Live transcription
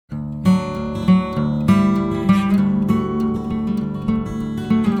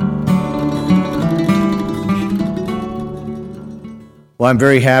Well, I'm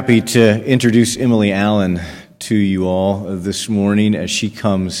very happy to introduce Emily Allen to you all this morning as she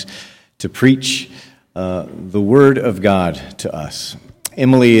comes to preach the Word of God to us.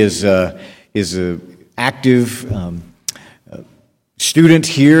 Emily is an active student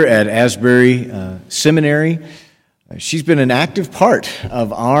here at Asbury Seminary. She's been an active part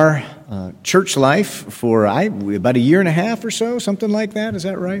of our church life for about a year and a half or so, something like that. Is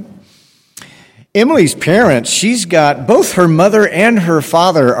that right? Emily's parents, she's got both her mother and her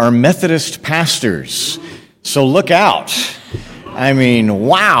father are Methodist pastors. So look out. I mean,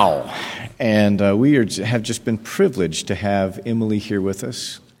 wow. And we have just been privileged to have Emily here with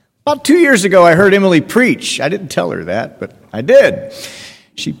us. About 2 years ago, I heard Emily preach. I didn't tell her that, but I did.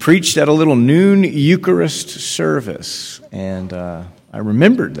 She preached at a little noon Eucharist service, and I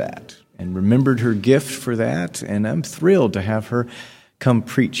remembered that and remembered her gift for that, and I'm thrilled to have her come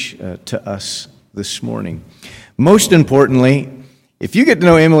preach to us this morning. Most importantly, if you get to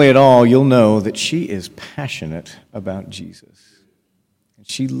know Emily at all, you'll know that she is passionate about Jesus.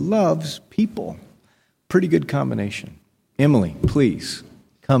 She loves people. Pretty good combination. Emily, please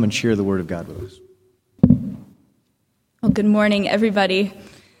come and share the Word of God with us. Well, good morning, everybody.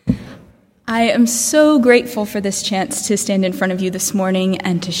 I am so grateful for this chance to stand in front of you this morning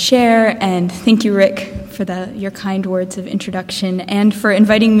and to share, and thank you, Rick, for your kind words of introduction and for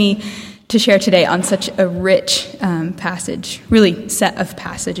inviting me to share today on such a rich set of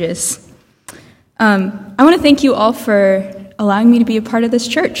passages. I want to thank you all for allowing me to be a part of this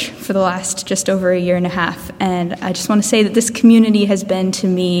church for the last just over a year and a half, and I just want to say that this community has been to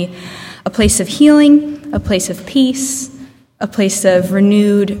me a place of healing, a place of peace, a place of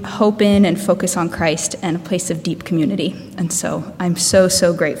renewed hope in and focus on Christ, and a place of deep community. And so I'm so,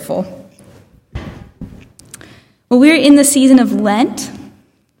 so grateful. Well, we're in the season of Lent,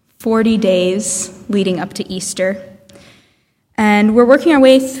 40 days leading up to Easter. And we're working our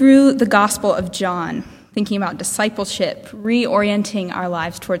way through the Gospel of John, thinking about discipleship, reorienting our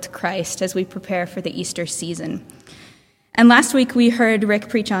lives towards Christ as we prepare for the Easter season. And last week we heard Rick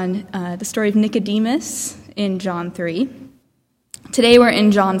preach on the story of Nicodemus in John 3. Today we're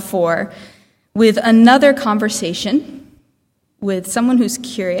in John 4 with another conversation with someone who's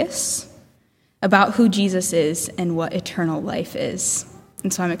curious about who Jesus is and what eternal life is.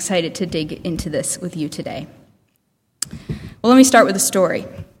 And so I'm excited to dig into this with you today. Well, let me start with a story.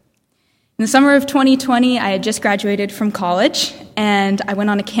 In the summer of 2020, I had just graduated from college, and I went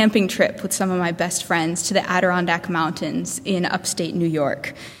on a camping trip with some of my best friends to the Adirondack Mountains in upstate New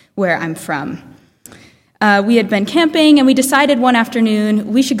York, where I'm from. We had been camping, and we decided one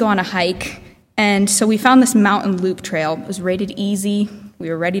afternoon we should go on a hike, and so we found this mountain loop trail. It was rated easy.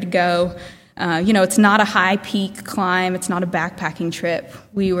 We were ready to go. It's not a high peak climb. It's not a backpacking trip.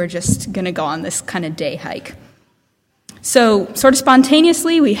 We were just going to go on this kind of day hike. So sort of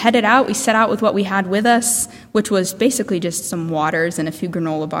spontaneously, we headed out. We set out with what we had with us, which was basically just some waters and a few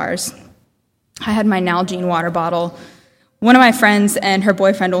granola bars. I had my Nalgene water bottle. One of my friends and her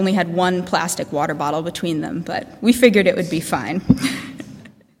boyfriend only had one plastic water bottle between them, but we figured it would be fine.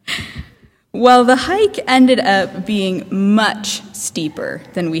 Well, the hike ended up being much steeper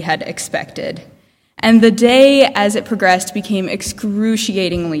than we had expected, and the day as it progressed became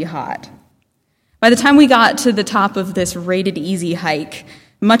excruciatingly hot. By the time we got to the top of this rated easy hike,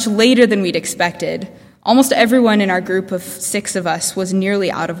 much later than we'd expected, almost everyone in our group of 6 of us was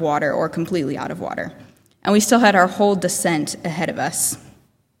nearly out of water or completely out of water, and we still had our whole descent ahead of us.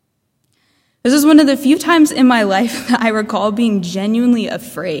 This is one of the few times in my life that I recall being genuinely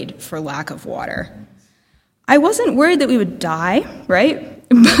afraid for lack of water. I wasn't worried that we would die, right?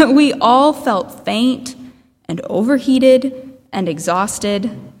 But we all felt faint and overheated and exhausted.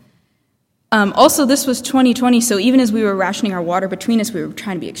 Also, this was 2020, so even as we were rationing our water between us, we were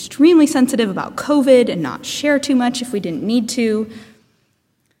trying to be extremely sensitive about COVID and not share too much if we didn't need to.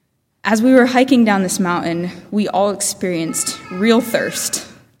 As we were hiking down this mountain, we all experienced real thirst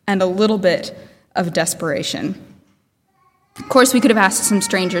and a little bit of desperation. Of course, we could have asked some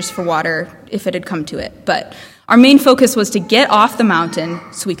strangers for water if it had come to it, but our main focus was to get off the mountain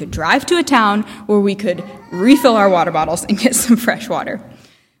so we could drive to a town where we could refill our water bottles and get some fresh water,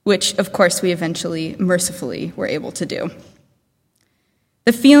 which, of course, we eventually, mercifully, were able to do.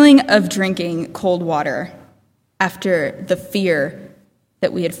 The feeling of drinking cold water after the fear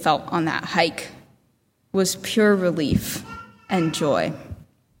that we had felt on that hike was pure relief and joy.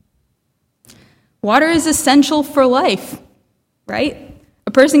 Water is essential for life, right? A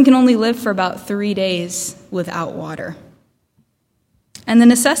person can only live for about 3 days without water. And the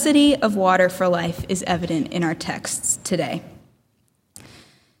necessity of water for life is evident in our texts today.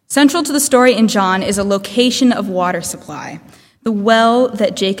 Central to the story in John is a location of water supply. the well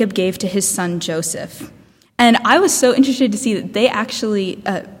that Jacob gave to his son Joseph. And I was so interested to see that they actually,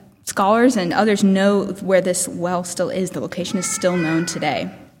 scholars and others know where this well still is. The location is still known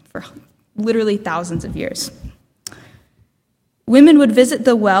today for literally thousands of years. Women would visit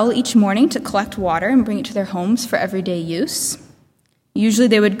the well each morning to collect water and bring it to their homes for everyday use. Usually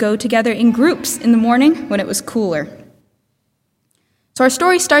they would go together in groups in the morning when it was cooler. So our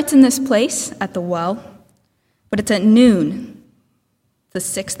story starts in this place at the well, but it's at noon, the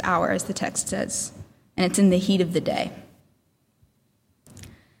 6th hour, as the text says, and it's in the heat of the day.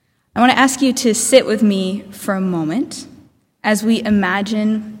 I want to ask you to sit with me for a moment as we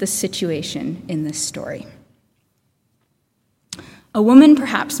imagine the situation in this story. A woman,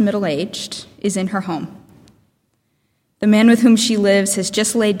 perhaps middle-aged, is in her home. The man with whom she lives has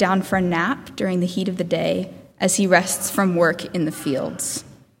just laid down for a nap during the heat of the day as he rests from work in the fields.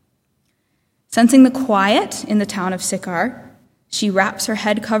 Sensing the quiet in the town of Sychar, she wraps her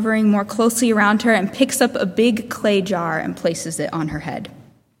head covering more closely around her and picks up a big clay jar and places it on her head.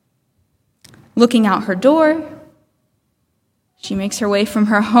 Looking out her door, she makes her way from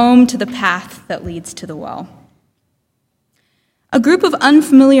her home to the path that leads to the well. A group of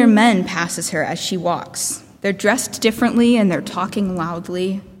unfamiliar men passes her as she walks. They're dressed differently and they're talking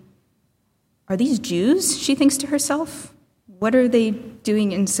loudly. Are these Jews, she thinks to herself? What are they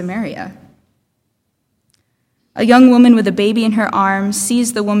doing in Samaria? A young woman with a baby in her arms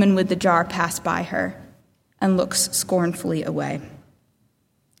sees the woman with the jar pass by her and looks scornfully away.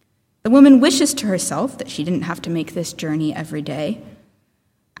 The woman wishes to herself that she didn't have to make this journey every day,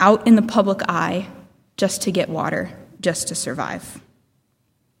 out in the public eye, just to get water, just to survive.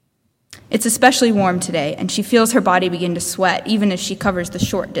 It's especially warm today, and she feels her body begin to sweat, even as she covers the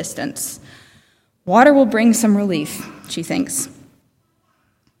short distance. Water will bring some relief, she thinks.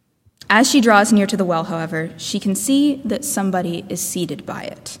 As she draws near to the well, however, she can see that somebody is seated by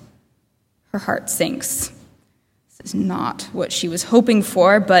it. Her heart sinks. This is not what she was hoping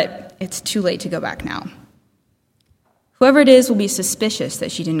for, but it's too late to go back now. Whoever it is will be suspicious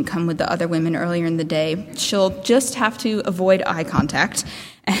that she didn't come with the other women earlier in the day. She'll just have to avoid eye contact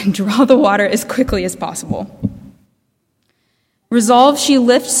and draw the water as quickly as possible. Resolved, she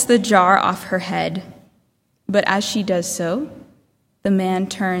lifts the jar off her head, but as she does so, the man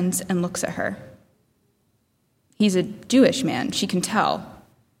turns and looks at her. He's a Jewish man, she can tell.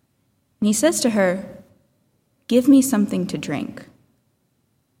 And he says to her, "Give me something to drink."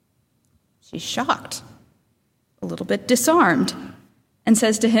 She's shocked, a little bit disarmed, and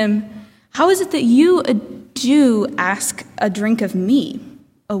says to him, "How is it that you, a Jew, ask a drink of me,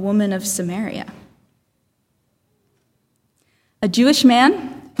 a woman of Samaria?" A Jewish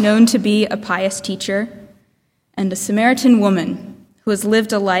man, known to be a pious teacher, and a Samaritan woman who has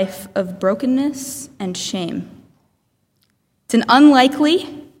lived a life of brokenness and shame. It's an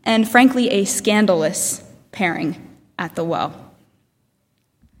unlikely and, frankly, a scandalous pairing at the well.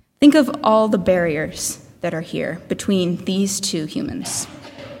 Think of all the barriers that are here between these two humans.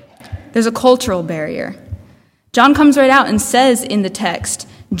 There's a cultural barrier. John comes right out and says in the text,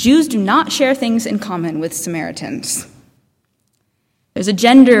 Jews do not share things in common with Samaritans. There's a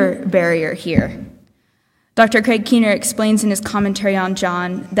gender barrier here. Dr. Craig Keener explains in his commentary on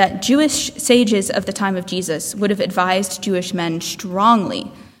John that Jewish sages of the time of Jesus would have advised Jewish men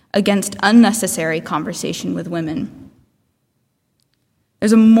strongly against unnecessary conversation with women.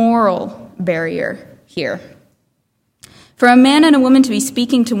 There's a moral barrier here. For a man and a woman to be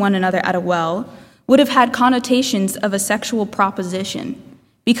speaking to one another at a well would have had connotations of a sexual proposition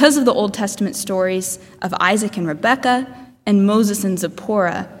because of the Old Testament stories of Isaac and Rebekah and Moses and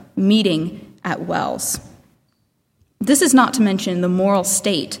Zipporah meeting at wells. This is not to mention the moral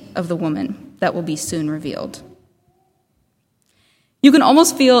state of the woman that will be soon revealed. You can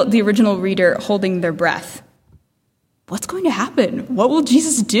almost feel the original reader holding their breath. What's going to happen? What will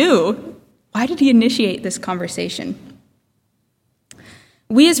Jesus do? Why did he initiate this conversation?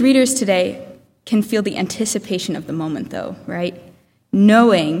 We as readers today can feel the anticipation of the moment, though, right?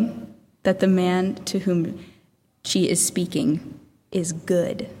 Knowing that the man to whom she is speaking is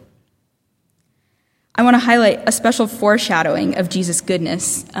good. I want to highlight a special foreshadowing of Jesus'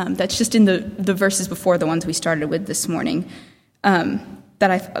 goodness that's just in the verses before the ones we started with this morning that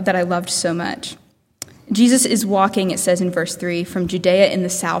I loved so much. Jesus is walking, it says in verse 3, from Judea in the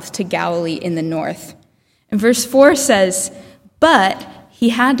south to Galilee in the north. And verse 4 says, but he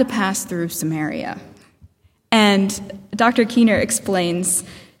had to pass through Samaria. And Dr. Keener explains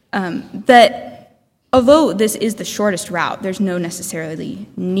that although this is the shortest route, there's no necessarily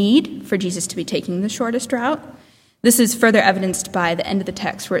need for Jesus to be taking the shortest route. This is further evidenced by the end of the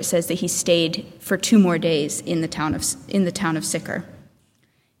text where it says that he stayed for 2 more days in the town of Sychar.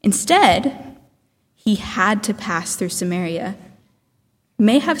 Instead, he had to pass through Samaria. It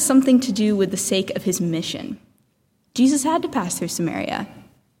may have something to do with the sake of his mission. Jesus had to pass through Samaria.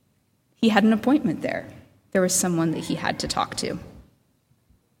 He had an appointment there. There was someone that he had to talk to.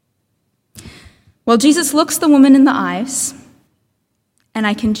 Well, Jesus looks the woman in the eyes, and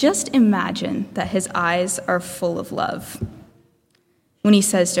I can just imagine that his eyes are full of love when he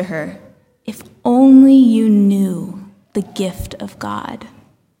says to her, "If only you knew the gift of God.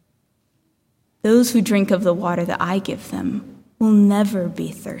 Those who drink of the water that I give them will never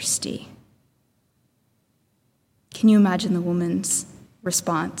be thirsty." Can you imagine the woman's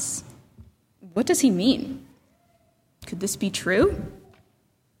response? What does he mean? Could this be true?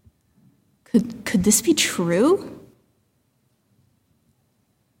 Could this be true?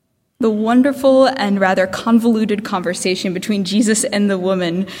 The wonderful and rather convoluted conversation between Jesus and the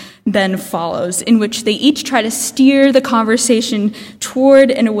woman then follows, in which they each try to steer the conversation toward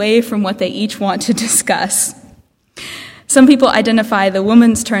and away from what they each want to discuss. Some people identify the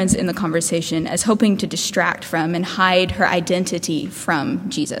woman's turns in the conversation as hoping to distract from and hide her identity from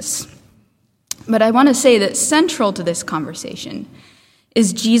Jesus. But I want to say that central to this conversation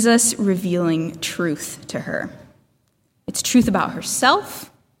is Jesus revealing truth to her. It's truth about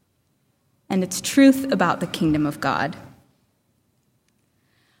herself, and it's truth about the kingdom of God.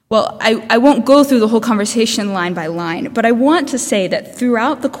 Well, I won't go through the whole conversation line by line, but I want to say that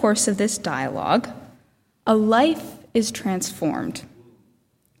throughout the course of this dialogue, a life is transformed.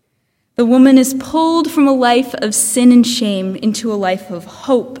 The woman is pulled from a life of sin and shame into a life of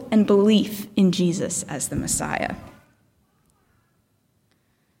hope and belief in Jesus as the Messiah.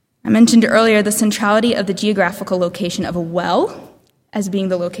 I mentioned earlier the centrality of the geographical location of a well as being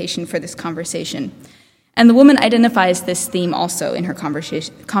the location for this conversation. And the woman identifies this theme also in her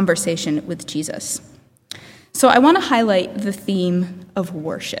conversation with Jesus. So I want to highlight the theme of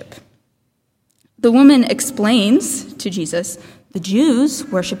worship. The woman explains to Jesus, the Jews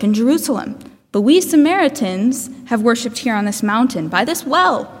worship in Jerusalem, but we Samaritans have worshipped here on this mountain, by this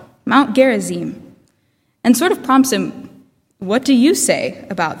well, Mount Gerizim, and sort of prompts him, what do you say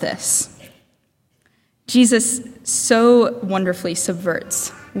about this? Jesus so wonderfully subverts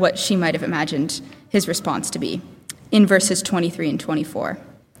what she might have imagined his response to be in verses 23 and 24.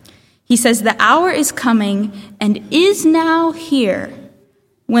 He says, "The hour is coming and is now here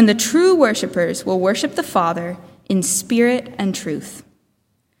when the true worshipers will worship the Father in spirit and truth.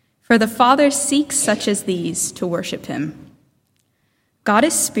 For the Father seeks such as these to worship him. God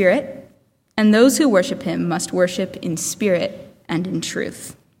is spirit, and those who worship him must worship in spirit and in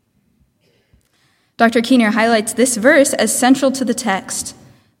truth." Dr. Keener highlights this verse as central to the text.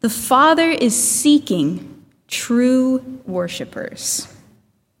 The Father is seeking true worshipers.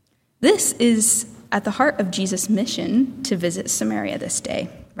 This is at the heart of Jesus' mission to visit Samaria this day,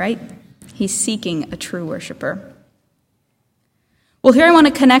 right? He's seeking a true worshiper. Well, here I want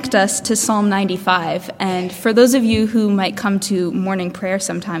to connect us to Psalm 95. And for those of you who might come to morning prayer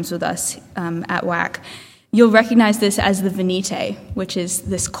sometimes with us at WAC, you'll recognize this as the Venite, which is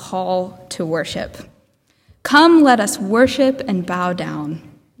this call to worship. Come, let us worship and bow down.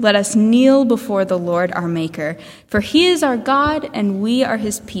 Let us kneel before the Lord our Maker, for he is our God and we are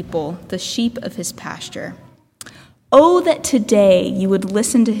his people, the sheep of his pasture. Oh, that today you would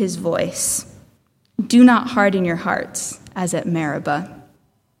listen to his voice. Do not harden your hearts as at Meribah.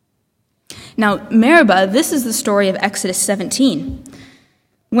 Now, Meribah, this is the story of Exodus 17,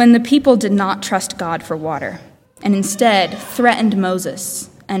 when the people did not trust God for water and instead threatened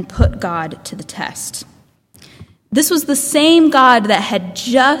Moses and put God to the test. This was the same God that had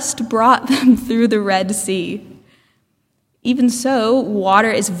just brought them through the Red Sea. Even so, water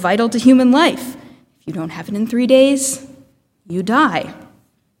is vital to human life. If you don't have it in 3 days, you die.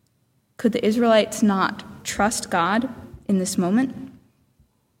 Could the Israelites not trust God in this moment?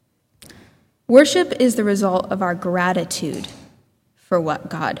 Worship is the result of our gratitude for what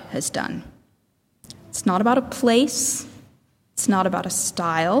God has done. It's not about a place. It's not about a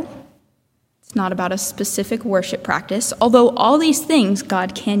style. It's not about a specific worship practice, although all these things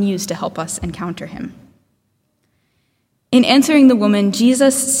God can use to help us encounter him. In answering the woman,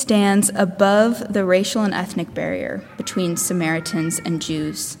 Jesus stands above the racial and ethnic barrier between Samaritans and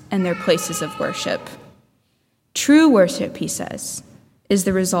Jews and their places of worship. True worship, he says, is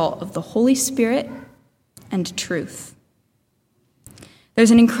the result of the Holy Spirit and truth.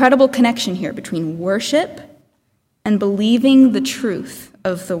 There's an incredible connection here between worship and believing the truth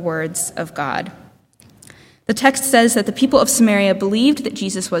of the words of God. The text says that the people of Samaria believed that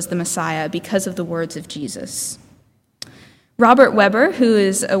Jesus was the Messiah because of the words of Jesus. Robert Weber, who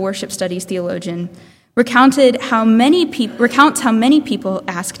is a worship studies theologian, recounts how many people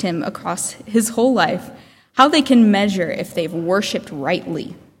asked him across his whole life how they can measure if they've worshiped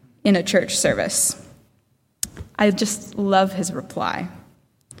rightly in a church service. I just love his reply.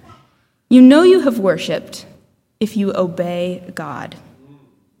 You know you have worshiped if you obey God.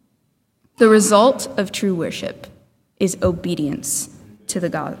 The result of true worship is obedience to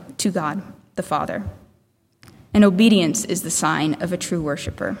God the Father. And obedience is the sign of a true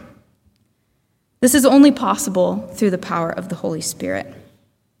worshiper. This is only possible through the power of the Holy Spirit.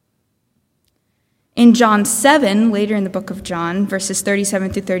 In John 7, later in the book of John, verses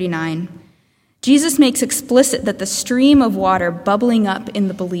 37 through 39, Jesus makes explicit that the stream of water bubbling up in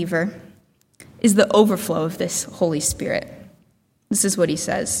the believer is the overflow of this Holy Spirit. This is what he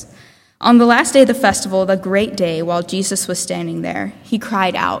says. On the last day of the festival, the great day, while Jesus was standing there, he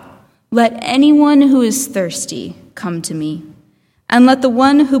cried out, "Let anyone who is thirsty come to me, and let the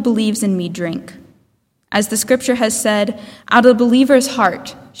one who believes in me drink. As the scripture has said, out of the believer's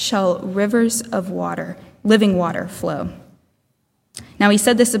heart shall rivers of water, living water, flow." Now he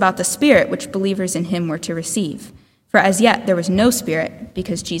said this about the Spirit which believers in him were to receive, for as yet there was no Spirit,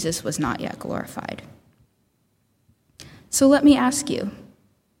 because Jesus was not yet glorified. So let me ask you,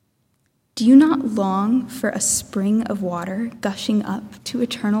 do you not long for a spring of water gushing up to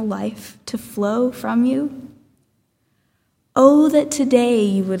eternal life to flow from you? Oh, that today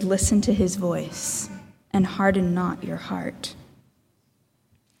you would listen to his voice and harden not your heart.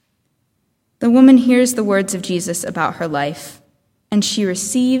 The woman hears the words of Jesus about her life, and she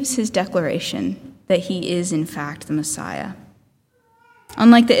receives his declaration that he is in fact the Messiah.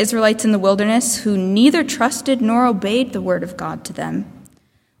 Unlike the Israelites in the wilderness, who neither trusted nor obeyed the word of God to them,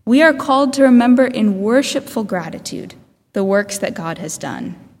 we are called to remember in worshipful gratitude the works that God has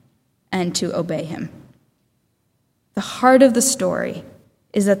done and to obey him. The heart of the story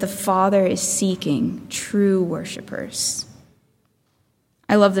is that the Father is seeking true worshipers.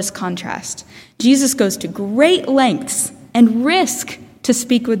 I love this contrast. Jesus goes to great lengths and risk to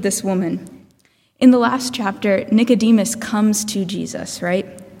speak with this woman. In the last chapter, Nicodemus comes to Jesus, right?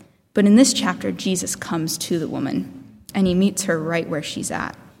 But in this chapter, Jesus comes to the woman, and he meets her right where she's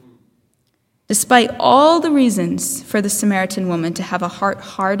at. Despite all the reasons for the Samaritan woman to have a heart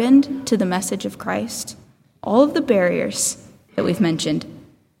hardened to the message of Christ, all of the barriers that we've mentioned,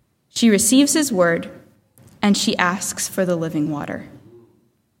 she receives his word, and she asks for the living water.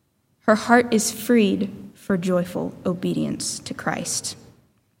 Her heart is freed for joyful obedience to Christ.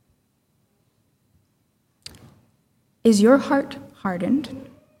 Is your heart hardened?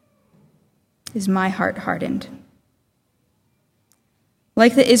 Is my heart hardened?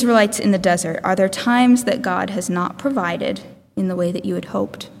 Like the Israelites in the desert, are there times that God has not provided in the way that you had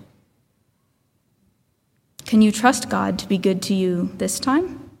hoped? Can you trust God to be good to you this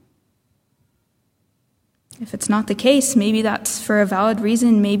time? If it's not the case, maybe that's for a valid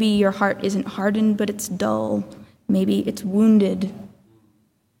reason. Maybe your heart isn't hardened, but it's dull. Maybe it's wounded.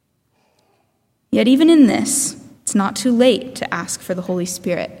 Yet even in this, it's not too late to ask for the Holy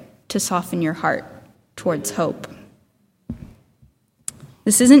Spirit to soften your heart towards hope.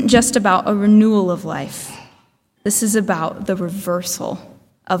 This isn't just about a renewal of life. This is about the reversal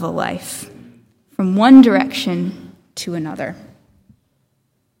of a life from one direction to another.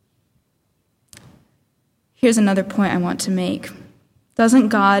 Here's another point I want to make. Doesn't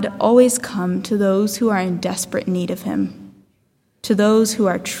God always come to those who are in desperate need of him, to those who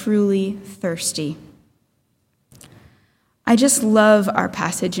are truly thirsty? I just love our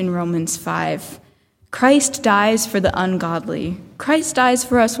passage in Romans 5. Christ dies for the ungodly. Christ dies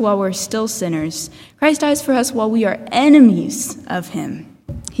for us while we're still sinners. Christ dies for us while we are enemies of him.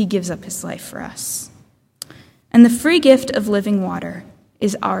 He gives up his life for us. And the free gift of living water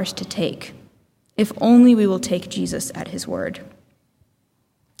is ours to take, if only we will take Jesus at his word.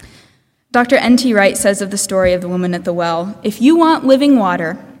 Dr. N.T. Wright says of the story of the woman at the well, if you want living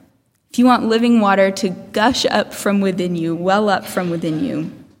water to gush up from within you, well up from within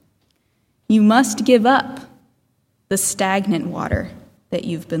you, you must give up the stagnant water that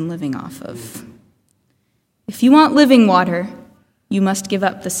you've been living off of. If you want living water, you must give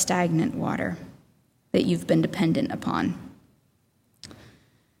up the stagnant water that you've been dependent upon.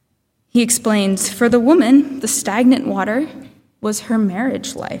 He explains, for the woman, the stagnant water was her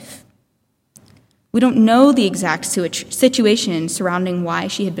marriage life. We don't know the exact situation surrounding why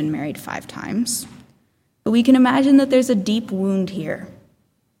she had been married 5 times, but we can imagine that there's a deep wound here.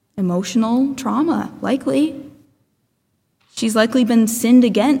 Emotional trauma, likely. She's likely been sinned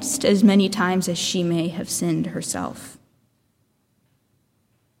against as many times as she may have sinned herself.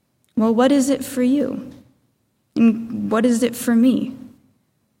 Well, what is it for you? And what is it for me?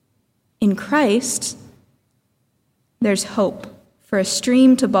 In Christ, there's hope for a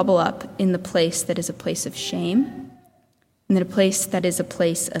stream to bubble up in the place that is a place of shame, in the place that is a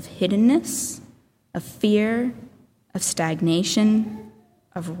place of hiddenness, of fear, of stagnation,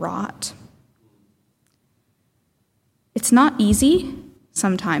 of rot. It's not easy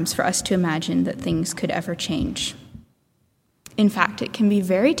sometimes for us to imagine that things could ever change. In fact, it can be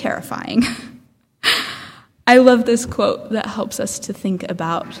very terrifying. I love this quote that helps us to think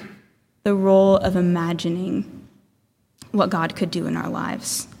about the role of imagining what God could do in our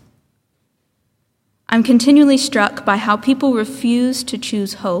lives. I'm continually struck by how people refuse to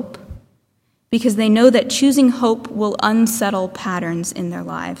choose hope because they know that choosing hope will unsettle patterns in their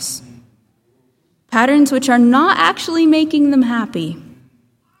lives. Patterns which are not actually making them happy,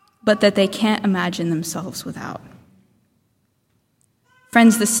 but that they can't imagine themselves without.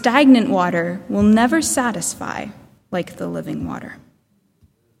 Friends, the stagnant water will never satisfy like the living water.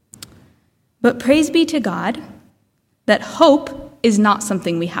 But praise be to God that hope is not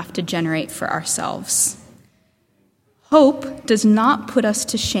something we have to generate for ourselves. Hope does not put us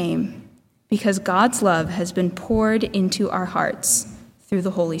to shame because God's love has been poured into our hearts through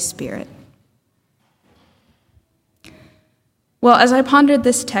the Holy Spirit. Well, as I pondered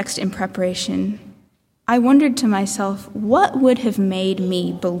this text in preparation, I wondered to myself, what would have made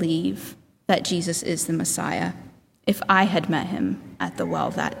me believe that Jesus is the Messiah if I had met him at the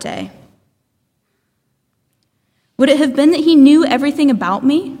well that day? Would it have been that he knew everything about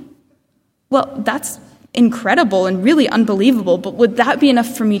me? Well, that's incredible and really unbelievable, but would that be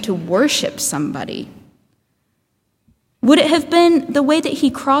enough for me to worship somebody? Would it have been the way that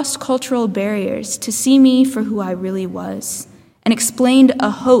he crossed cultural barriers to see me for who I really was and explained a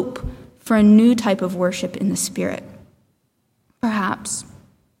hope for a new type of worship in the Spirit? Perhaps.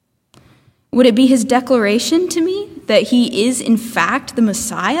 Would it be his declaration to me that he is in fact the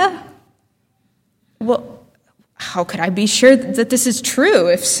Messiah? Well, how could I be sure that this is true,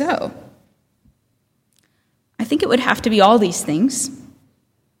 if so? I think it would have to be all these things,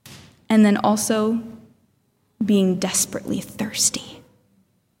 and then also being desperately thirsty,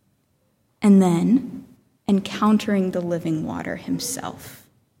 and then encountering the living water himself,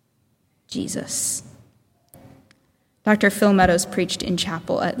 Jesus. Dr. Phil Meadows preached in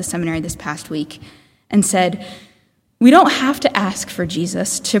chapel at the seminary this past week and said, "We don't have to ask for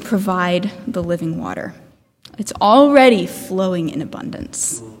Jesus to provide the living water. It's already flowing in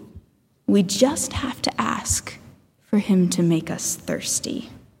abundance. We just have to ask for him to make us thirsty."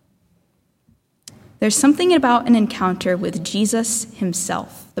 There's something about an encounter with Jesus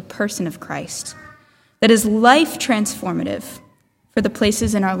himself, the person of Christ, that is life transformative for the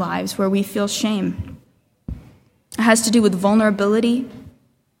places in our lives where we feel shame. It has to do with vulnerability,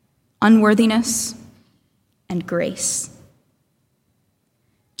 unworthiness, and grace.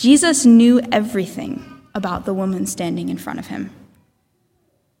 Jesus knew everything about the woman standing in front of him.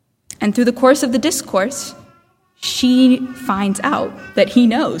 And through the course of the discourse, she finds out that he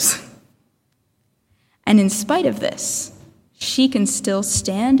knows. And in spite of this, she can still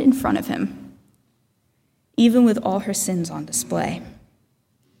stand in front of him, even with all her sins on display.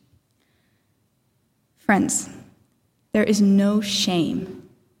 Friends, there is no shame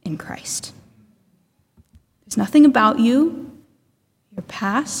in Christ. There's nothing about you, your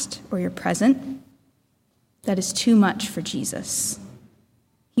past or your present, that is too much for Jesus.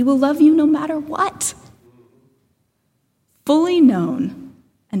 He will love you no matter what. Fully known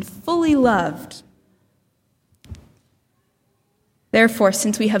and fully loved. Therefore,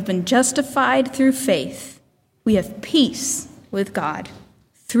 since we have been justified through faith, we have peace with God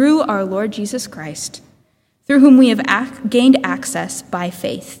through our Lord Jesus Christ, through whom we have gained access by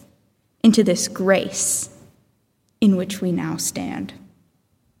faith into this grace in which we now stand.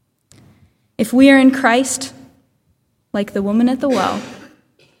 If we are in Christ, like the woman at the well,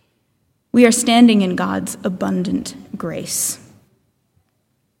 we are standing in God's abundant grace.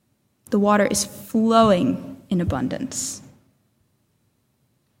 The water is flowing in abundance.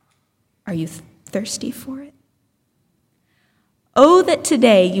 Are you thirsty for it? Oh, that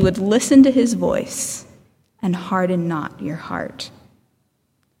today you would listen to his voice and harden not your heart.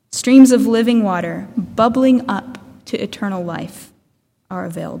 Streams of living water bubbling up to eternal life are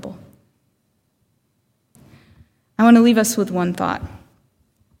available. I want to leave us with one thought,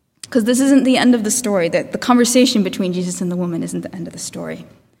 because this isn't the end of the story. That the conversation between Jesus and the woman isn't the end of the story.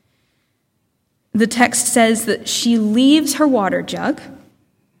 The text says that she leaves her water jug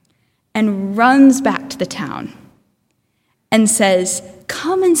and runs back to the town and says,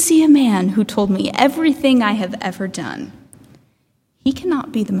 "Come and see a man who told me everything I have ever done." He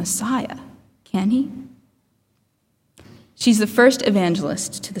cannot be the Messiah, can he? She's the first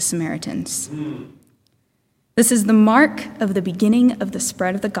evangelist to the Samaritans. This is the mark of the beginning of the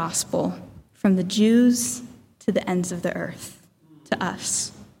spread of the gospel from the Jews to the ends of the earth, to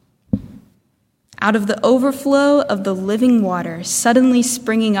us. Out of the overflow of the living water suddenly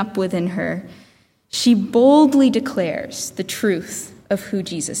springing up within her, she boldly declares the truth of who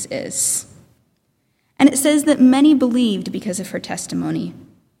Jesus is. And it says that many believed because of her testimony,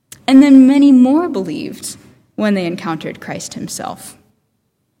 and then many more believed when they encountered Christ himself.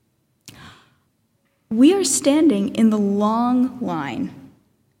 We are standing in the long line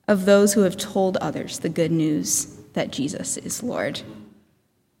of those who have told others the good news that Jesus is Lord.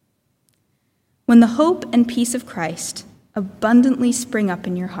 When the hope and peace of Christ abundantly spring up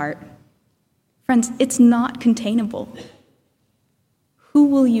in your heart, friends, it's not containable. Who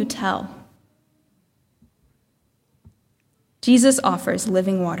will you tell? Jesus offers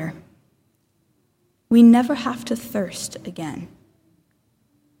living water. We never have to thirst again.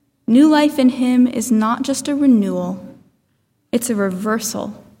 New life in him is not just a renewal, it's a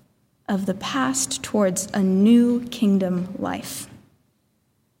reversal of the past towards a new kingdom life.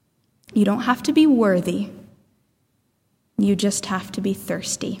 You don't have to be worthy, you just have to be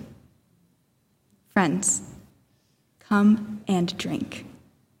thirsty. Friends, come and drink.